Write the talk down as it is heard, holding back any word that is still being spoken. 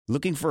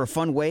Looking for a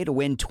fun way to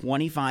win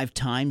 25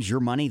 times your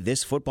money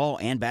this football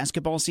and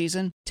basketball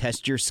season?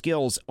 Test your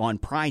skills on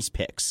Prize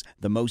Picks,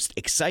 the most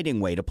exciting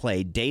way to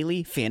play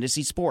daily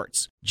fantasy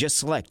sports. Just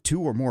select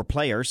 2 or more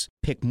players,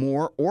 pick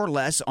more or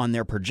less on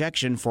their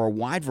projection for a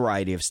wide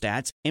variety of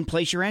stats, and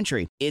place your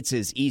entry. It's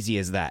as easy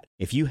as that.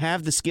 If you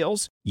have the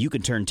skills, you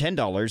can turn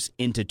 $10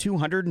 into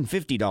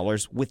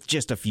 $250 with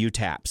just a few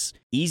taps.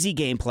 Easy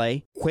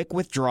gameplay, quick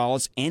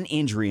withdrawals, and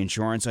injury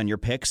insurance on your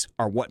picks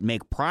are what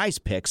make Prize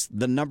Picks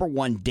the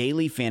 #1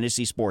 daily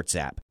fantasy sports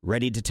app.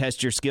 Ready to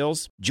test your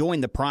skills?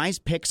 Join the Prize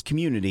Picks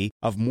community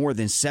of more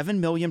than 7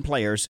 million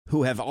players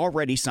who have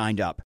already signed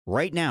up.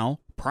 Right now,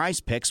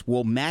 Prize Picks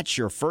will match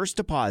your first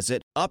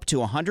deposit up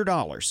to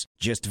 $100.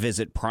 Just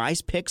visit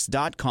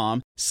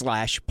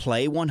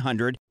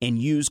prizepicks.com/play100 and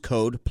use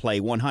code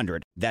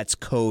PLAY100. That's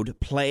code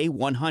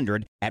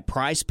PLAY100 at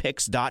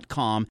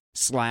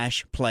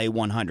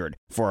prizepicks.com/play100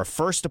 for a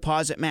first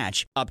deposit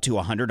match up to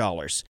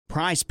 $100.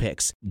 Prize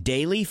Picks,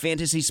 daily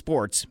fantasy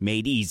sports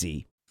made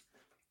easy.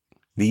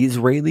 The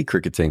Israeli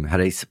cricket team had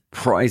a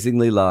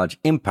surprisingly large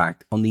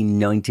impact on the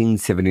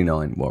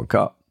 1979 World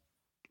Cup.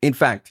 In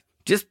fact,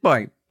 just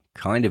by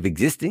kind of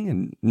existing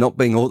and not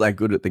being all that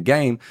good at the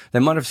game, they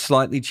might have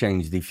slightly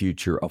changed the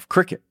future of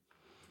cricket.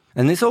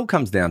 And this all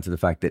comes down to the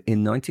fact that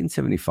in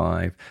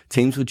 1975,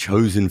 teams were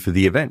chosen for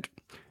the event.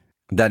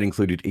 That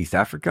included East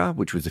Africa,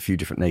 which was a few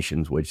different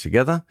nations wedged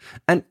together,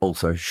 and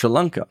also Sri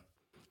Lanka.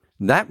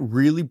 That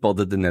really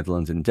bothered the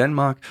Netherlands and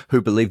Denmark,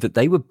 who believed that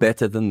they were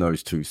better than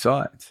those two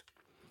sides.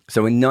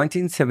 So in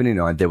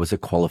 1979, there was a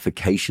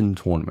qualification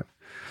tournament.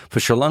 For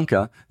Sri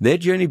Lanka, their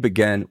journey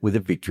began with a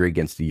victory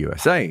against the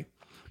USA.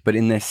 But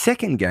in their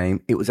second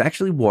game, it was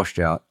actually washed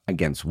out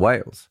against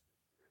Wales.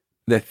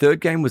 Their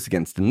third game was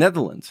against the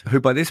Netherlands, who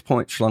by this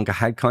point, Sri Lanka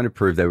had kind of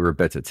proved they were a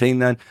better team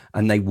than,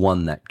 and they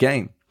won that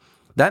game.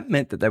 That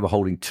meant that they were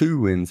holding 2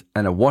 wins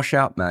and a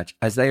washout match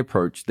as they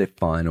approached their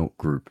final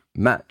group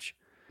match.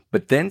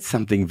 But then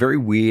something very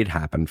weird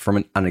happened from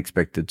an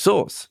unexpected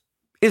source: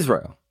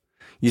 Israel.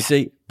 You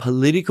see,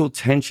 political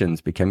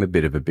tensions became a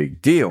bit of a big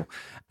deal,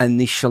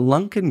 and the Sri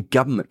Lankan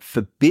government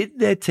forbid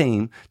their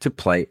team to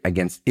play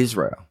against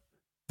Israel.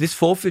 This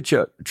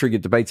forfeiture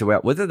triggered debates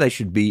about whether they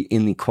should be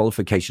in the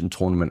qualification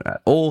tournament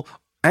at all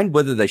and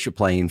whether they should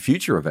play in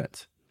future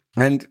events.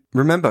 And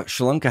remember,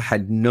 Sri Lanka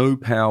had no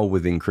power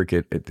within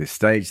cricket at this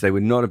stage. They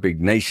were not a big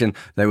nation.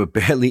 They were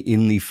barely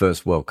in the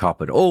first World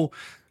Cup at all.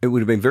 It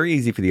would have been very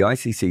easy for the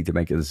ICC to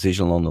make a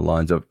decision along the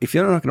lines of, if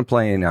you're not going to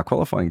play in our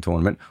qualifying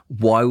tournament,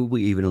 why would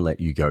we even let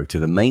you go to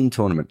the main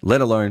tournament,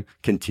 let alone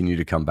continue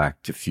to come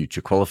back to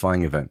future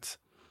qualifying events?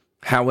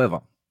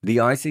 However, the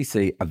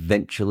ICC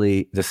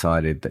eventually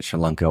decided that Sri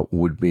Lanka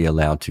would be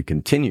allowed to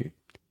continue.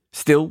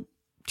 Still,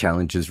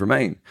 challenges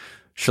remain.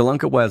 Sri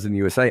Lanka, Wales, and the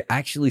USA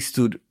actually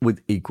stood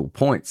with equal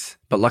points,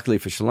 but luckily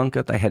for Sri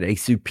Lanka, they had a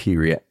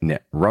superior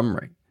net run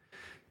rate.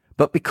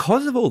 But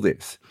because of all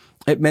this,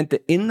 it meant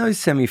that in those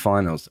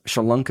semi-finals,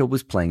 Sri Lanka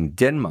was playing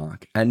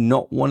Denmark and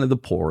not one of the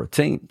poorer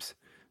teams.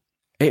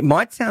 It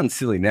might sound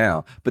silly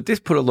now, but this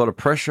put a lot of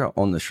pressure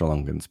on the Sri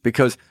Lankans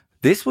because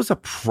this was a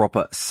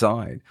proper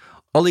side.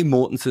 Ollie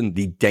Mortensen,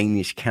 the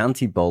Danish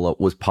county bowler,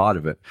 was part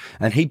of it,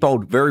 and he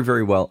bowled very,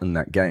 very well in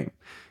that game.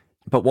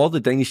 But while the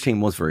Danish team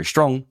was very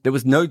strong, there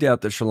was no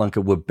doubt that Sri Lanka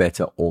were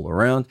better all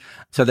around,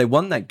 so they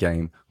won that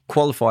game,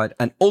 qualified,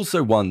 and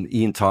also won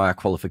the entire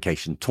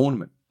qualification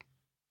tournament.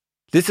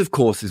 This, of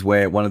course, is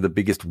where one of the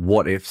biggest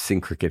what-ifs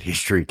in cricket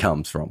history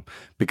comes from,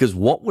 because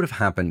what would have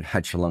happened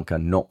had Sri Lanka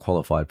not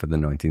qualified for the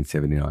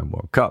 1979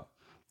 World Cup?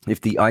 If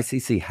the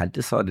ICC had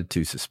decided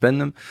to suspend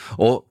them,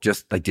 or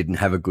just they didn't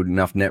have a good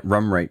enough net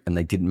run rate and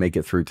they didn't make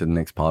it through to the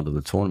next part of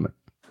the tournament.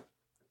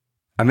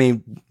 I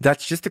mean,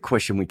 that's just a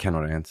question we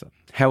cannot answer.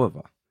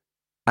 However,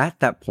 at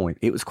that point,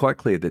 it was quite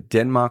clear that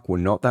Denmark were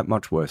not that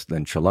much worse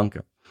than Sri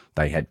Lanka.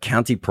 They had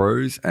county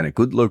pros and a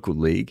good local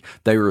league.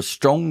 They were a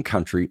strong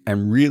country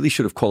and really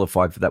should have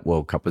qualified for that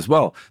World Cup as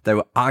well. They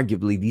were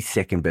arguably the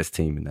second best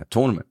team in that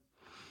tournament.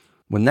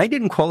 When they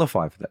didn't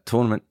qualify for that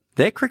tournament,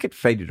 their cricket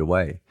faded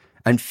away.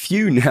 And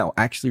few now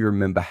actually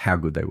remember how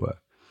good they were.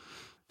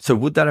 So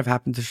would that have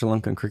happened to Sri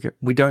Lankan cricket?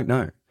 We don't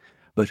know.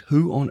 But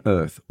who on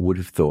earth would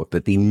have thought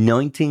that the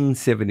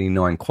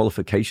 1979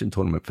 qualification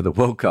tournament for the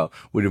World Cup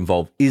would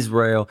involve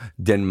Israel,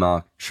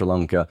 Denmark, Sri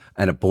Lanka,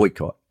 and a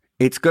boycott?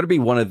 It's got to be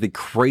one of the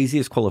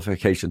craziest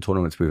qualification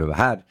tournaments we've ever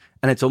had,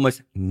 and it's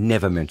almost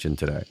never mentioned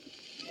today.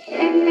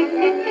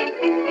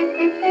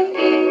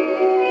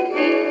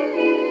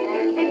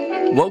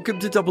 Welcome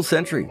to Double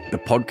Century, the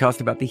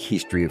podcast about the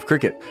history of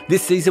cricket.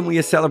 This season we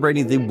are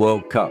celebrating the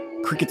World Cup,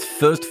 cricket's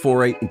first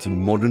foray into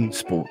modern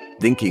sport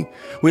thinking.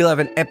 We'll have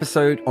an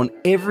episode on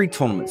every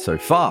tournament so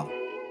far.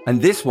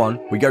 And this one,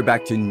 we go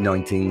back to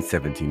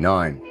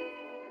 1979.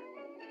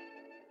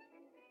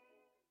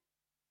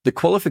 The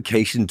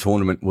qualification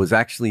tournament was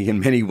actually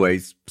in many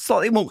ways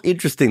slightly more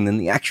interesting than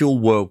the actual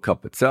World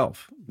Cup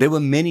itself. There were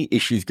many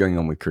issues going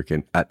on with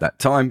cricket at that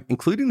time,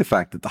 including the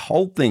fact that the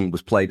whole thing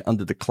was played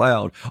under the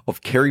cloud of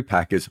Kerry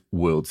Packer's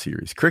World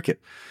Series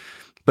cricket.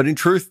 But in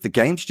truth, the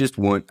games just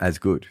weren't as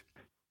good.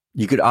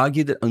 You could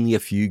argue that only a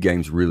few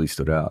games really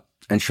stood out,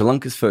 and Sri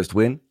Lanka's first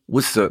win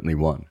was certainly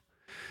one.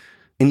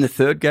 In the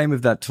third game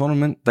of that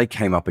tournament, they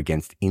came up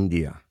against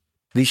India.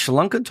 The Sri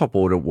Lankan top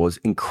order was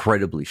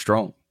incredibly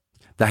strong.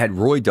 They had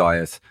Roy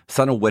Dias,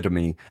 Sunil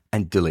Wettamy,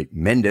 and Dilip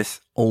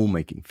Mendes all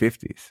making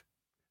 50s.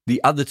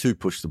 The other two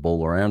pushed the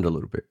ball around a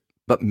little bit,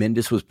 but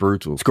Mendes was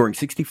brutal, scoring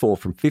 64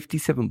 from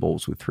 57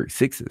 balls with 3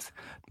 sixes.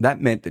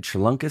 That meant that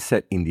Sri Lanka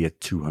set India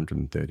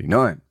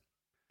 239.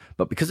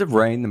 But because of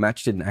rain, the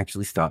match didn't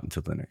actually start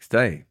until the next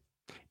day.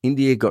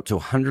 India got to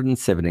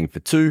 117 for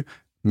 2,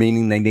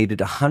 meaning they needed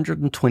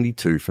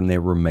 122 from their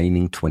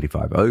remaining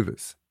 25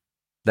 overs.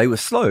 They were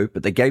slow,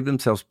 but they gave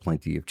themselves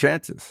plenty of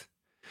chances.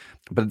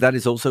 But that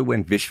is also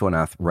when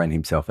Vishwanath ran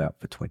himself out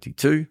for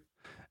 22.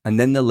 And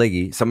then the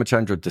leggy,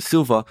 Samachandra De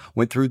Silva,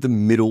 went through the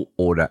middle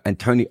order, and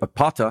Tony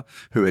Apata,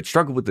 who had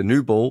struggled with the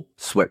new ball,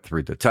 swept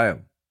through the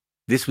tail.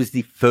 This was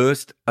the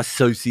first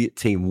associate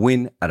team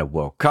win at a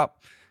World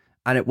Cup,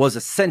 and it was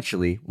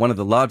essentially one of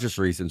the largest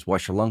reasons why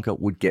Sri Lanka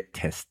would get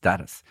test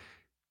status.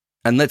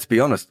 And let's be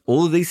honest,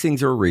 all of these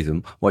things are a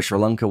reason why Sri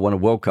Lanka won a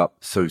World Cup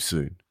so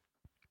soon.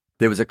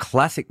 There was a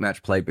classic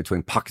match played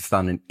between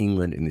Pakistan and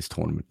England in this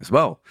tournament as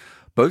well.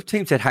 Both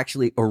teams had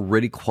actually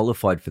already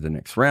qualified for the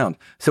next round,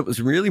 so it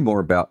was really more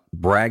about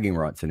bragging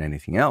rights than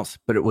anything else,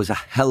 but it was a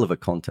hell of a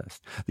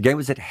contest. The game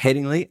was at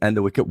Headingley and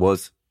the wicket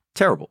was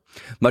terrible.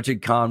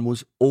 Majid Khan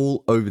was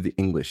all over the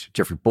English.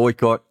 Geoffrey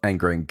Boycott and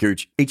Graham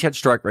Gooch each had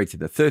strike rates in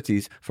the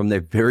 30s from their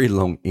very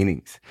long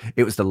innings.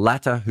 It was the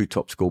latter who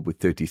top scored with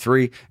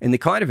 33 in the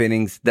kind of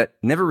innings that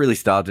never really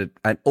started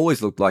and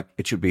always looked like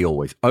it should be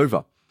always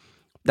over.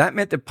 That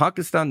meant that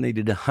Pakistan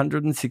needed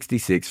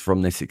 166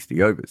 from their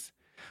 60 overs.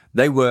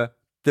 They were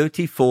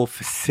 34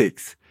 for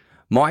 6.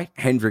 Mike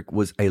Hendrick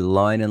was a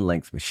line and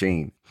length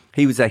machine.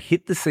 He was a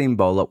hit-the-seam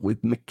bowler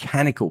with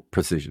mechanical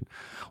precision.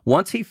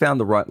 Once he found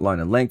the right line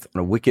and length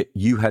on a wicket,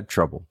 you had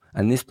trouble,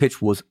 and this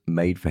pitch was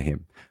made for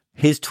him.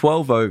 His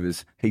 12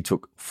 overs, he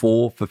took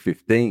 4 for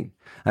 15,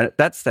 and at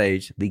that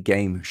stage, the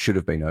game should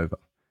have been over.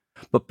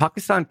 But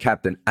Pakistan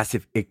captain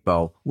Asif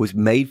Iqbal was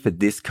made for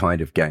this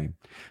kind of game.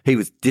 He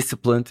was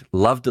disciplined,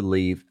 loved to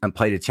leave, and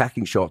played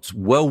attacking shots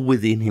well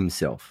within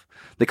himself.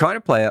 The kind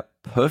of player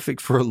perfect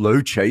for a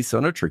low chase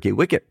on a tricky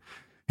wicket.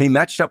 He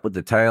matched up with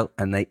the tail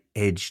and they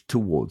edged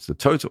towards the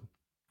total.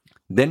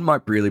 Then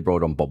Mike Brearley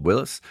brought on Bob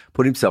Willis,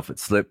 put himself at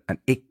slip,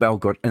 and Iqbal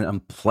got an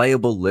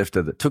unplayable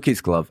lifter that took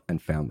his glove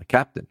and found the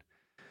captain.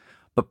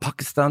 But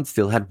Pakistan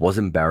still had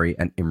Wasim Barry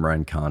and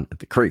Imran Khan at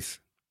the crease.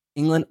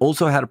 England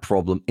also had a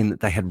problem in that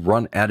they had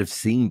run out of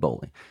seam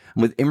bowling.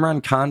 And with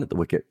Imran Khan at the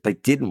wicket, they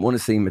didn't want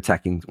to see him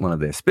attacking one of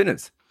their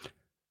spinners.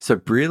 So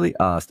Brearley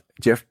asked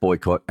Geoff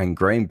Boycott and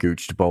Graham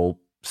Gooch to bowl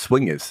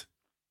swingers.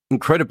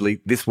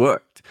 Incredibly, this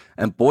worked,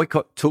 and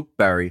Boycott took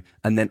Barry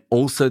and then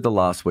also the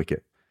last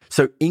wicket.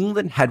 So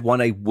England had won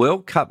a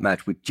World Cup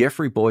match with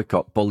Geoffrey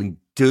Boycott bowling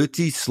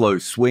dirty slow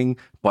swing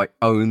by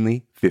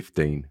only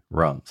 15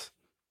 runs.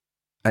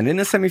 And in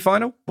the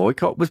semi-final,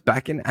 Boycott was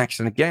back in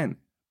action again.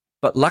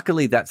 But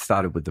luckily that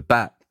started with the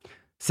bat.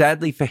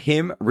 Sadly for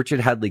him, Richard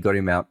Hadlee got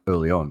him out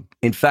early on.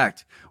 In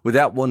fact,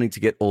 without wanting to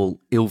get all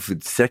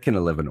Ilford's second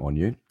 11 on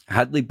you,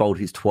 Hadlee bowled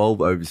his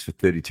 12 overs for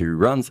 32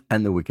 runs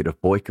and the wicket of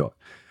Boycott.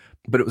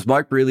 But it was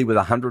Mike Brearley with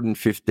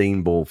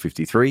 115 ball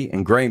 53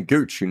 and Graham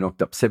Gooch, who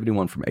knocked up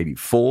 71 from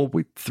 84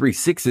 with 3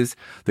 sixes,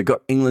 that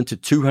got England to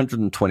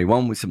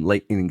 221 with some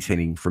late innings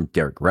hitting from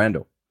Derek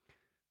Randall.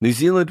 New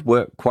Zealand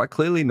were quite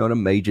clearly not a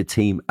major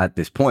team at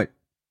this point,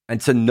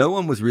 and so no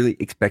one was really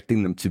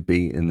expecting them to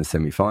be in the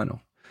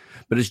semi-final.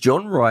 But as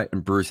John Wright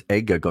and Bruce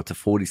Edgar got to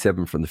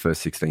 47 from the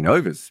first 16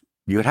 overs,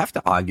 you would have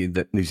to argue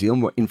that New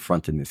Zealand were in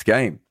front in this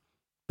game.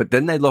 But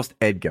then they lost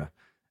Edgar,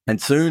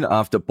 and soon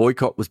after,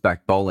 Boycott was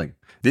back bowling.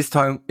 This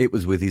time, it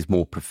was with his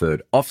more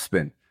preferred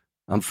off-spin.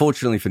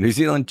 Unfortunately for New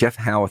Zealand, Jeff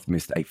Howarth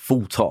missed a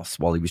full toss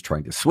while he was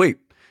trying to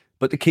sweep.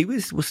 But the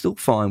Kiwis were still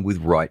fine with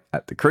Wright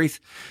at the crease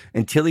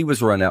until he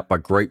was run out by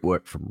great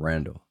work from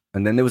Randall.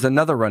 And then there was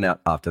another run out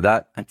after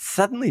that, and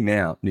suddenly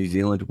now, New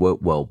Zealand were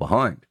well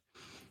behind.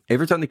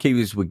 Every time the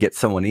Kiwis would get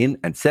someone in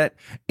and set,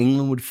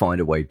 England would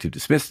find a way to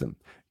dismiss them.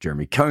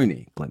 Jeremy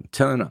Coney, Glenn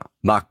Turner,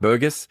 Mark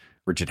Burgess,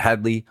 Richard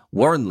Hadlee,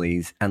 Warren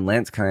Lees, and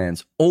Lance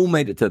Cairns all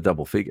made it to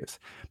double figures,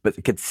 but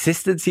the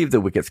consistency of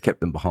the wickets kept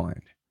them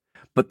behind.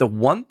 But the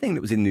one thing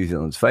that was in New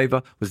Zealand's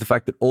favour was the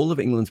fact that all of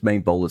England's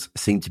main bowlers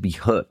seemed to be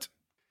hurt.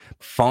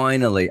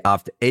 Finally,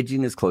 after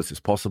edging as close as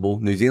possible,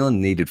 New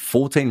Zealand needed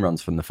 14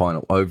 runs from the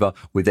final over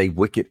with a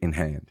wicket in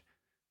hand.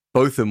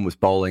 Botham was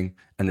bowling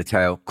and the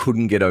tail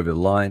couldn't get over the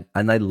line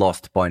and they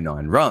lost by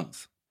 9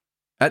 runs.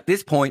 At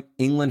this point,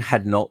 England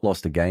had not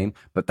lost a game,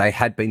 but they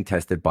had been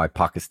tested by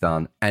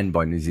Pakistan and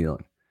by New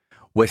Zealand.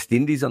 West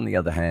Indies, on the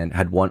other hand,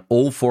 had won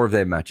all 4 of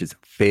their matches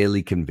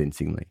fairly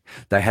convincingly.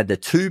 They had the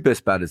 2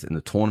 best batters in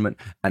the tournament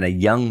and a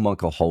young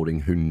Michael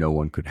Holding who no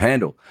one could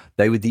handle.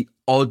 They were the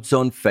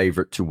odds-on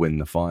favourite to win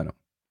the final.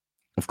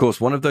 Of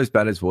course, one of those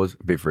batters was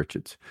Viv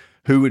Richards,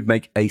 who would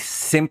make a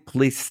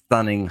simply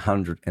stunning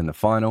 100 in the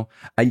final.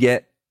 And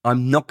yet,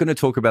 I'm not going to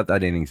talk about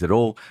that innings at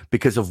all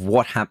because of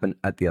what happened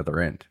at the other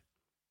end.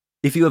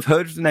 If you have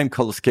heard of the name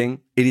Collis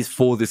King, it is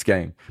for this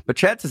game, but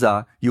chances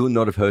are you will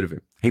not have heard of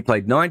him. He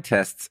played 9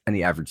 tests and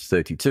he averaged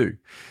 32.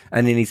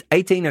 And in his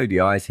 18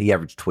 ODIs, he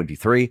averaged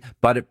 23,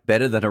 but it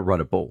better than a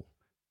run of ball.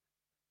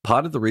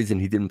 Part of the reason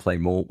he didn't play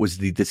more was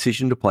the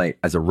decision to play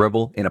as a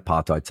rebel in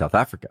apartheid South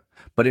Africa.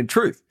 But in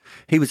truth,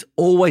 he was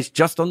always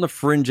just on the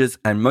fringes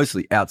and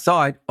mostly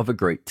outside of a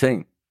great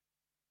team.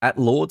 At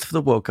Lords for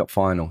the World Cup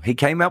final, he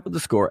came out with the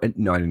score at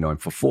 99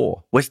 for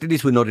 4. West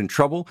Indies were not in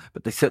trouble,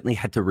 but they certainly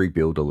had to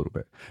rebuild a little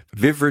bit.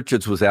 Viv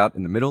Richards was out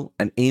in the middle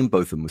and Ian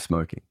Botham was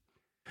smoking.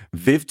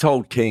 Viv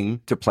told King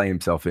to play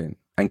himself in,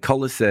 and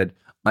Collis said,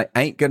 "I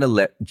ain't going to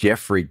let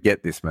Jeffrey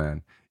get this,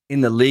 man.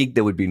 In the league,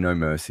 there would be no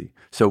mercy.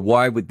 So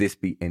why would this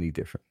be any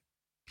different?"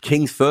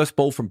 King's first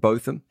ball from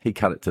Botham, he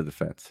cut it to the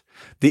fence.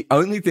 The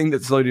only thing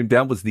that slowed him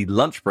down was the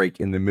lunch break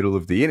in the middle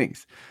of the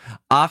innings.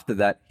 After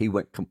that, he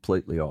went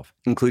completely off,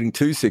 including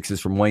 2 sixes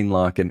from Wayne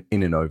Larkin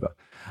in and over.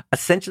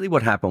 Essentially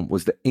what happened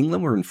was that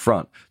England were in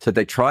front, so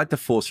they tried to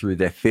force through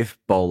their 5th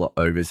bowler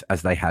overs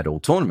as they had all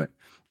tournament.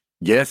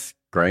 Yes,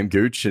 Graham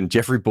Gooch and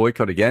Jeffrey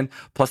Boycott again,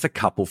 plus a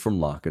couple from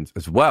Larkins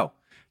as well.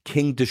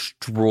 King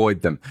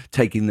destroyed them,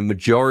 taking the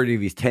majority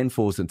of his 10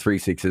 fours and 3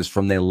 sixes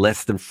from their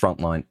less than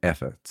frontline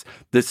efforts.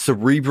 The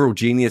cerebral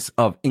genius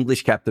of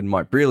English captain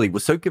Mike Brearley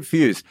was so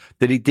confused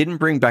that he didn't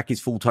bring back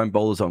his full-time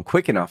bowlers on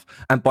quick enough,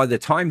 and by the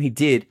time he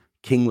did,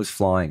 King was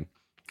flying.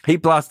 He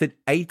blasted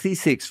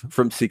 86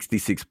 from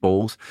 66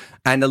 balls,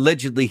 and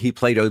allegedly he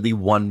played only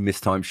 1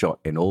 mistime shot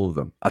in all of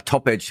them, a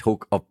top-edge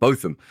hook of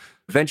Botham.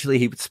 Eventually,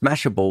 he would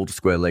smash a ball to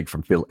square leg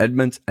from Phil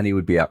Edmonds, and he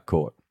would be out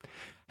caught.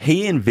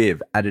 He and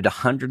Viv added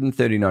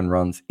 139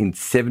 runs in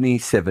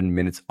 77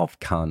 minutes of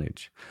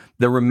carnage.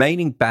 The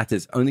remaining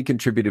batters only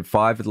contributed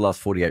 5 of the last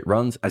 48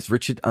 runs as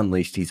Richard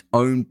unleashed his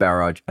own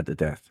barrage at the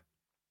death.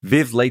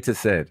 Viv later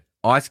said,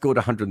 "I scored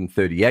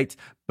 138,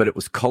 but it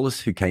was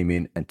Collis who came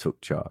in and took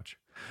charge."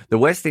 The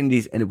West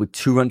Indies ended with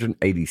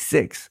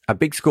 286, a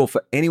big score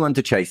for anyone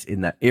to chase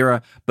in that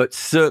era, but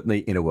certainly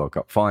in a World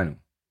Cup final.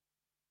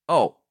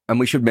 Oh, and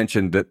we should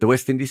mention that the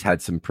West Indies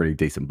had some pretty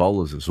decent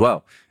bowlers as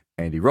well.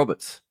 Andy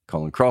Roberts,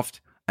 Colin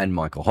Croft, and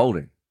Michael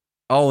Holding.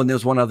 Oh, and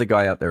there's one other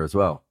guy out there as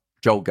well,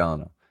 Joel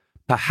Garner.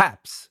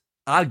 Perhaps,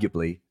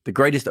 arguably, the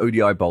greatest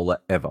ODI bowler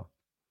ever.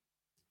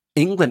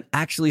 England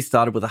actually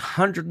started with a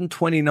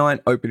 129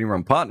 opening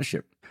run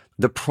partnership.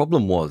 The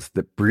problem was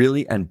that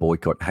Brearley and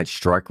Boycott had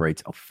strike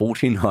rates of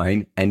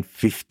 49 and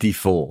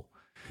 54.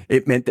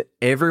 It meant that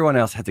everyone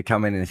else had to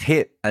come in and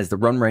hit as the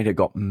run rate had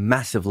got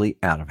massively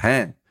out of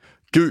hand.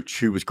 Gooch,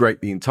 who was great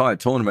the entire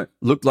tournament,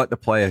 looked like the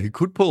player who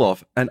could pull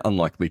off an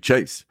unlikely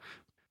chase.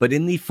 But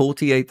in the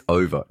 48th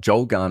over,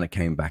 Joel Garner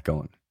came back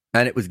on.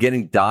 And it was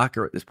getting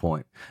darker at this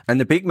point. And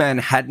the big man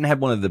hadn't had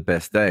one of the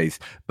best days,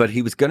 but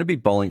he was going to be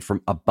bowling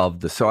from above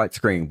the sight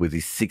screen with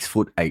his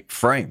 6'8"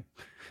 frame.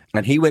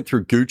 And he went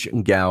through Gooch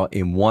and Gower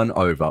in 1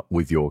 over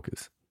with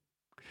Yorkers.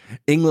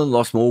 England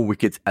lost more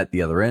wickets at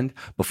the other end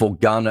before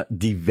Garner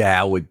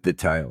devoured the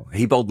tail.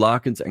 He bowled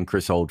Larkins and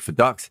Chris Holt for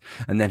ducks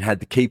and then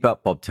had the keeper,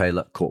 Bob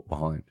Taylor, caught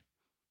behind.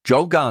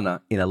 Joel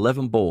Garner, in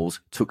 11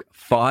 balls, took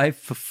 5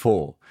 for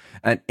 4,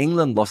 and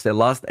England lost their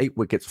last 8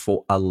 wickets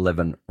for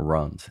 11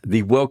 runs.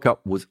 The World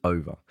Cup was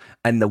over,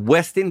 and the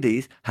West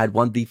Indies had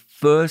won the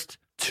first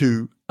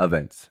 2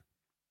 events.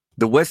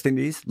 The West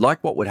Indies,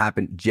 like what would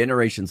happen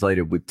generations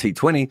later with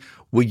T20,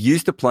 were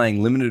used to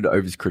playing limited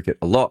overs cricket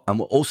a lot and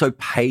were also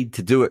paid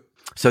to do it,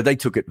 so they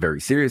took it very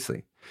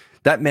seriously.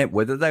 That meant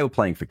whether they were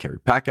playing for Kerry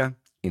Packer,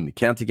 in the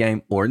county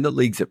game, or in the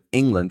leagues of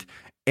England,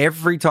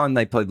 every time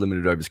they played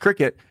limited overs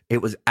cricket,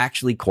 it was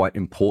actually quite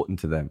important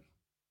to them.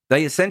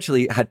 They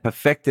essentially had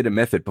perfected a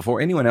method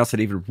before anyone else had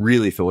even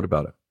really thought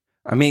about it.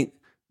 I mean,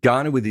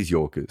 Garner with his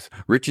Yorkers,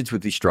 Richards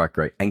with his strike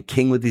rate, and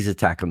King with his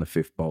attack on the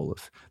 5th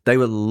bowlers. They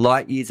were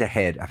light years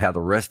ahead of how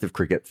the rest of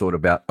cricket thought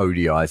about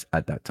ODIs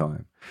at that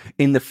time.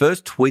 In the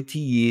first 20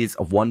 years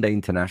of one-day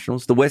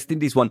internationals, the West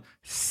Indies won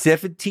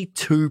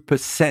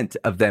 72%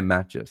 of their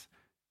matches.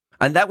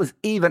 And that was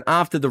even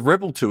after the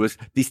Rebel Tours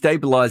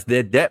destabilised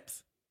their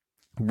depth.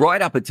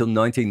 Right up until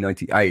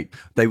 1998,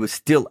 they were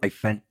still a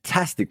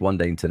fantastic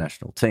one-day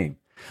international team.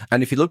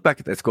 And if you look back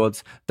at their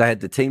squads, they had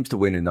the teams to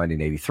win in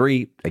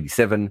 1983,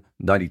 87,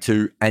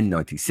 92, and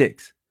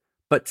 96.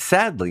 But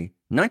sadly,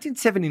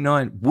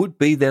 1979 would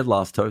be their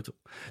last total.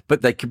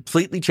 But they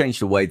completely changed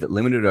the way that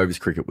limited overs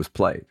cricket was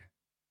played.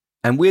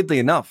 And weirdly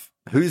enough,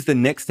 who's the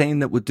next team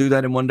that would do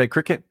that in one-day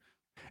cricket?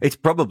 It's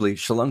probably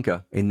Sri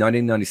Lanka in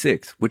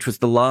 1996, which was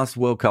the last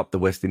World Cup the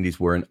West Indies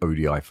were an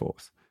ODI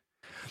force.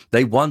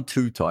 They won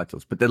 2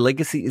 titles, but their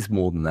legacy is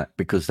more than that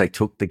because they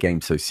took the game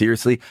so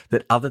seriously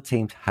that other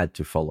teams had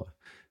to follow.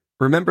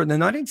 Remember, in the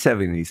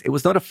 1970s, it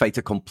was not a fait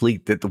accompli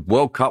that the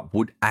World Cup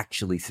would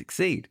actually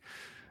succeed.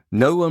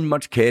 No one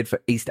much cared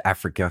for East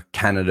Africa,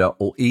 Canada,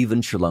 or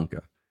even Sri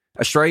Lanka.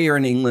 Australia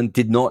and England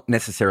did not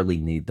necessarily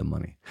need the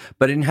money.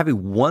 But in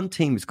having one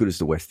team as good as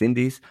the West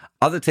Indies,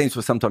 other teams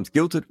were sometimes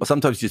guilted or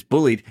sometimes just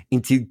bullied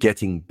into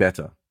getting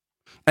better.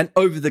 And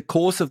over the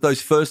course of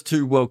those first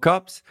 2 World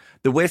Cups,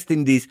 the West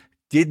Indies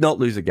did not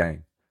lose a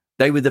game.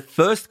 They were the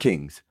first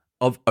kings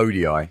of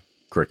ODI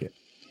cricket.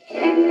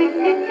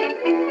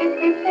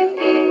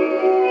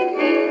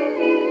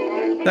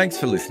 Thanks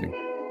for listening.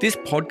 This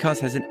podcast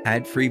has an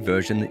ad-free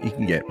version that you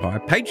can get via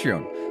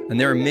Patreon, and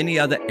there are many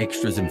other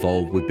extras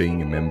involved with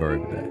being a member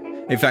over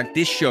there. In fact,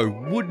 this show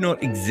would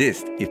not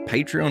exist if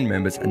Patreon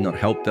members had not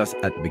helped us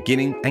at the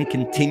beginning and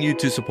continue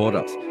to support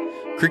us.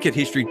 Cricket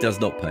history does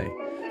not pay,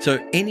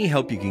 so any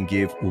help you can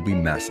give will be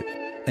massive,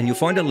 and you'll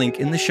find a link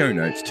in the show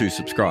notes to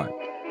subscribe.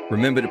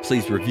 Remember to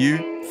please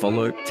review,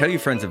 follow, tell your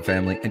friends and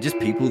family, and just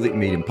people that you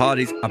meet in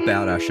parties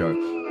about our show.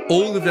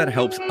 All of that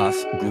helps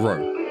us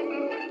grow.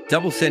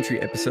 Double Century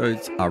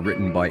episodes are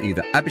written by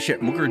either Abhishek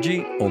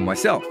Mukherjee or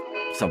myself,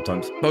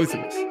 sometimes both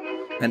of us.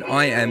 And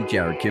I am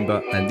Jared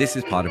Kimber, and this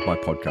is part of my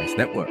podcast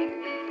network.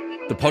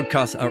 The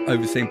podcasts are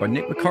overseen by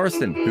Nick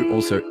McCorriston, who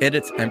also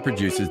edits and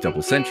produces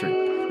Double Century.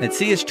 And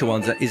CS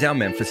Chwanza is our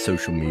man for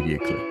social media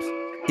clips.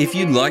 If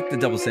you like the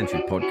Double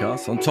Century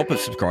podcast, on top of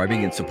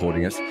subscribing and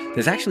supporting us,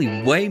 there's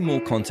actually way more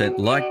content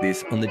like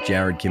this on the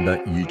Jared Kimber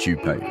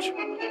YouTube page.